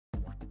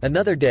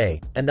Another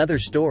day, another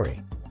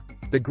story.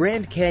 The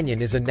Grand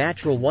Canyon is a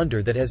natural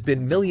wonder that has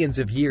been millions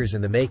of years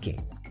in the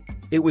making.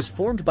 It was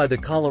formed by the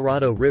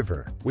Colorado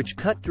River, which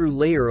cut through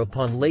layer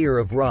upon layer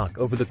of rock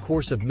over the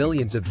course of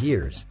millions of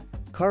years,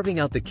 carving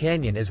out the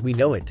canyon as we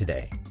know it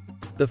today.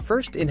 The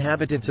first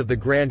inhabitants of the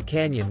Grand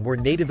Canyon were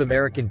Native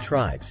American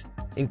tribes,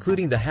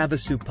 including the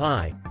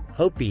Havasupai,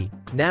 Hopi,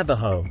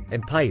 Navajo,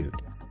 and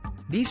Paiute.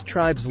 These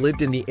tribes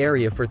lived in the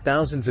area for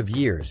thousands of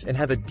years and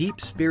have a deep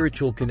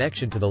spiritual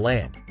connection to the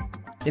land.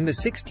 In the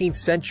 16th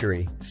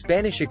century,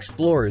 Spanish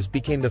explorers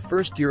became the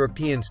first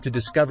Europeans to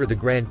discover the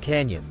Grand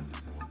Canyon.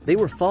 They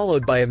were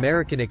followed by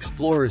American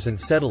explorers and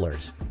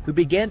settlers, who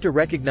began to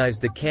recognize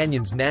the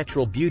canyon's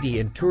natural beauty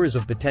and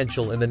tourism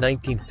potential in the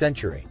 19th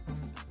century.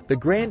 The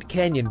Grand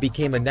Canyon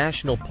became a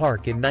national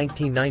park in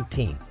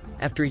 1919,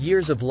 after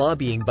years of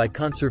lobbying by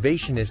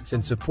conservationists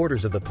and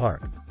supporters of the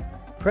park.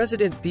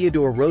 President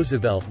Theodore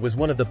Roosevelt was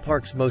one of the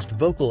park's most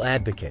vocal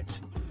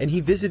advocates, and he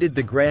visited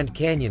the Grand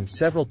Canyon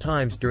several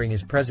times during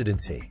his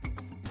presidency.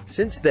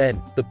 Since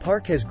then, the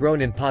park has grown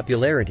in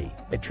popularity,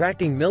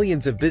 attracting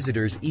millions of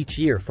visitors each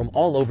year from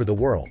all over the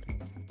world.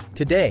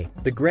 Today,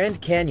 the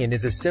Grand Canyon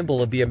is a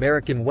symbol of the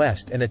American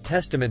West and a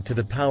testament to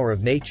the power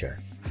of nature.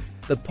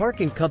 The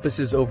park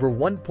encompasses over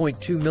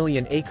 1.2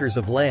 million acres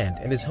of land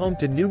and is home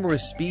to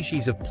numerous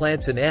species of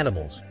plants and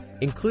animals,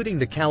 including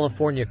the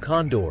California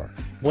condor,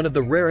 one of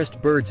the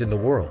rarest birds in the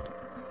world.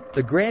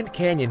 The Grand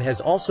Canyon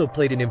has also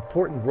played an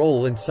important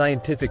role in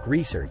scientific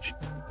research,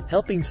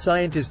 helping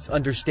scientists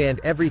understand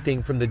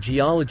everything from the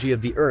geology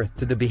of the Earth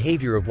to the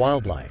behavior of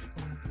wildlife.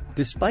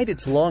 Despite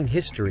its long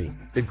history,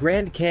 the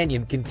Grand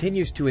Canyon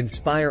continues to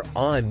inspire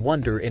awe and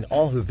wonder in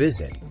all who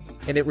visit,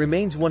 and it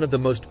remains one of the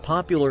most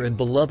popular and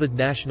beloved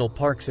national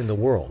parks in the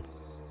world.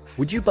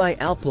 Would you buy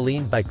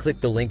Alpiline by click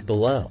the link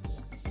below.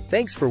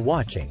 Thanks for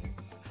watching.